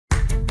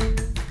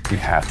You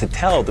have to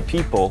tell the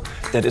people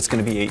that it's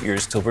going to be 8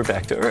 years till we're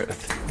back to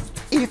Earth.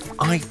 If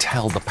I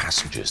tell the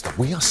passengers that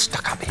we are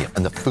stuck up here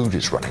and the food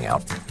is running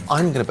out,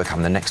 I'm going to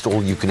become the next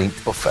all-you-can-eat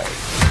buffet.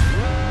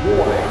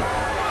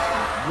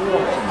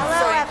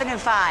 Hello, Avenue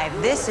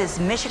 5. This is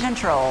Mission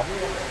Control.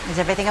 Is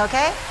everything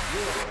okay?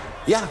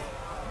 Yeah,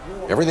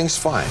 everything's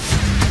fine.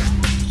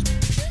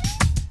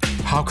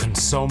 How can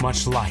so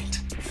much light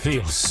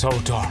feel so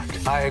dark?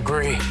 I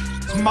agree.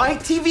 It's my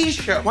TV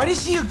show. Why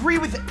does he agree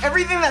with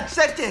everything that's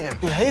said to him?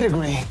 You hate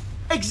agreeing.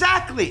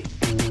 Exactly.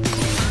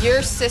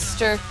 Your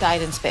sister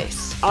died in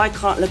space. I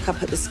can't look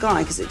up at the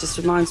sky because it just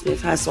reminds me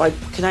of her, so I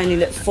can only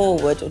look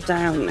forward or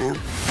down now.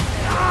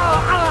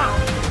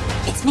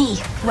 It's me.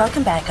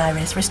 Welcome back,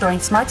 Iris. Restoring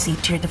smart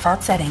seat to your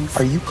default settings.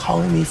 Are you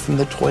calling me from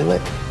the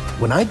toilet?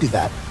 When I do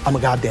that, I'm a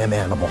goddamn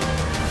animal.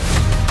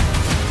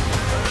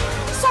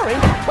 Sorry,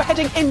 we're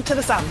heading into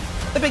the sun.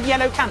 The big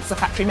yellow cancer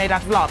factory made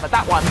out of lava,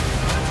 that one.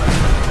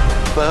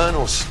 Burn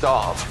or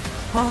starve?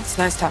 Well, it's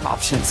nice to have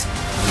options.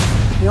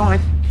 You know, I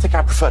think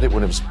I preferred it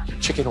when it was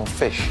chicken or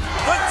fish.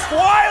 The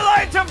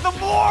twilight of the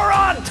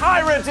moron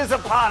tyrant is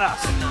upon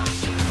us.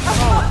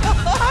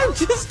 I'm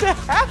just a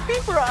happy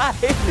bride.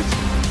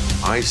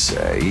 I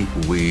say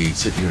we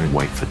sit here and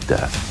wait for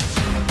death.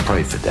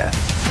 Pray for death.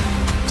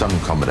 Some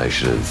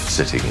combination of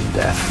sitting in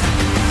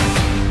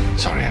death.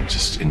 Sorry, I'm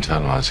just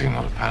internalizing a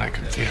lot of panic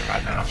and fear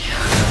right now.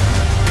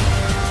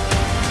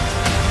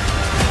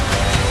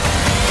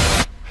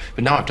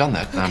 But now I've done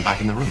that, and I'm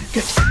back in the room.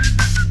 Good.